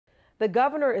The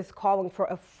governor is calling for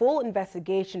a full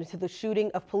investigation into the shooting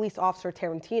of police officer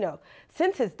Tarentino.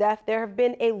 Since his death, there have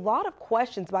been a lot of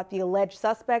questions about the alleged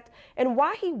suspect and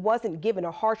why he wasn't given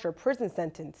a harsher prison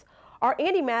sentence. Our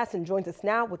Andy Mattison joins us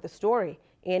now with the story.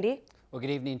 Andy? Well, good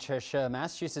evening, Tricia.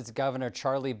 Massachusetts Governor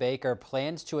Charlie Baker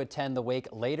plans to attend the wake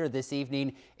later this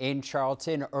evening in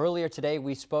Charlton. Earlier today,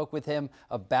 we spoke with him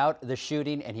about the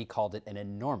shooting, and he called it an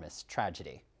enormous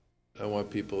tragedy. I want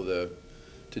people to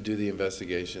do the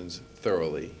investigations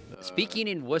thoroughly. Speaking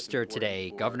in Worcester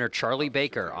today, Governor Charlie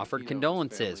Baker offered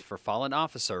condolences for fallen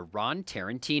officer Ron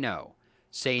Tarentino,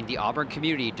 saying the Auburn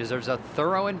community deserves a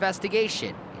thorough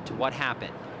investigation into what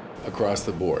happened. Across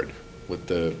the board, with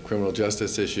the criminal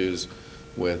justice issues,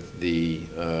 with the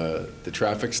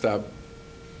traffic stop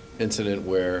incident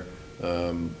where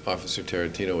Officer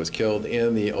Tarentino was killed,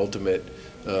 and the ultimate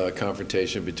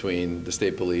confrontation between the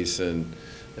state police and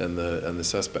the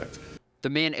suspect. The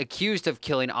man accused of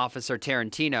killing Officer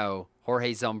Tarentino,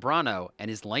 Jorge Zambrano, and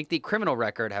his lengthy criminal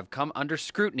record have come under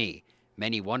scrutiny,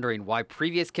 many wondering why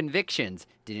previous convictions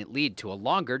didn't lead to a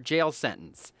longer jail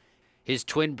sentence. His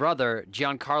twin brother,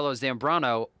 Giancarlo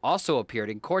Zambrano, also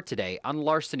appeared in court today on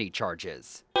larceny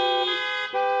charges.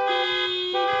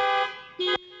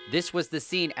 This was the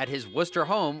scene at his Worcester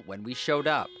home when we showed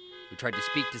up. We tried to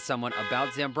speak to someone about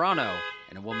Zambrano,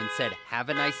 and a woman said, "Have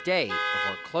a nice day,"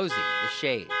 before closing the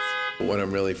shades. What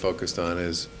I'm really focused on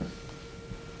is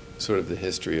sort of the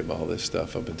history of all this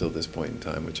stuff up until this point in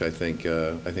time, which I think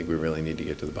we really need to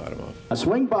get to the bottom of. A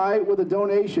swing by with a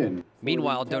donation.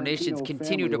 Meanwhile, donations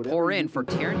continue to pour in for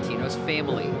Tarentino's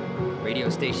family. Radio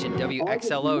station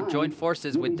WXLO joined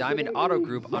forces with Diamond Auto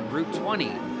Group on Route 20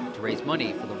 to raise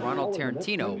money for the Ronald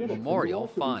Tarentino Memorial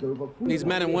Fund. These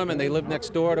men and women, they live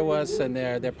next door to us, and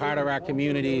they're part of our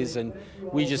communities, and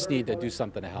we just need to do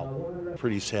something to help.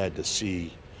 Pretty sad to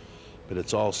see, but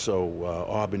it's also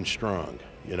Auburn strong,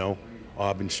 you know,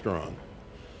 Auburn strong.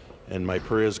 And my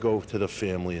prayers go to the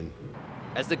family. And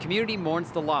as the community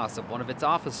mourns the loss of one of its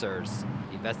officers,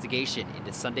 the investigation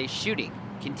into Sunday's shooting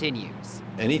continues.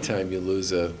 Anytime you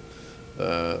lose a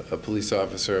police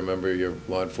officer, a member of your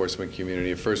law enforcement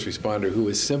community, a first responder who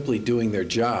is simply doing their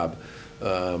job,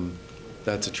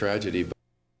 that's a tragedy.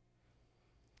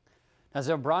 Now,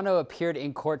 Zambrano appeared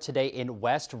in court today in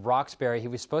West Roxbury. He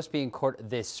was supposed to be in court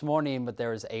this morning, but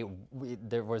there was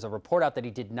a report out that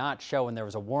he did not show, and there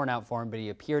was a warrant out for him, but he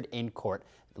appeared in court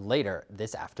later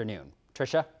this afternoon.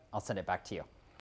 Tricia, I'll send it back to you.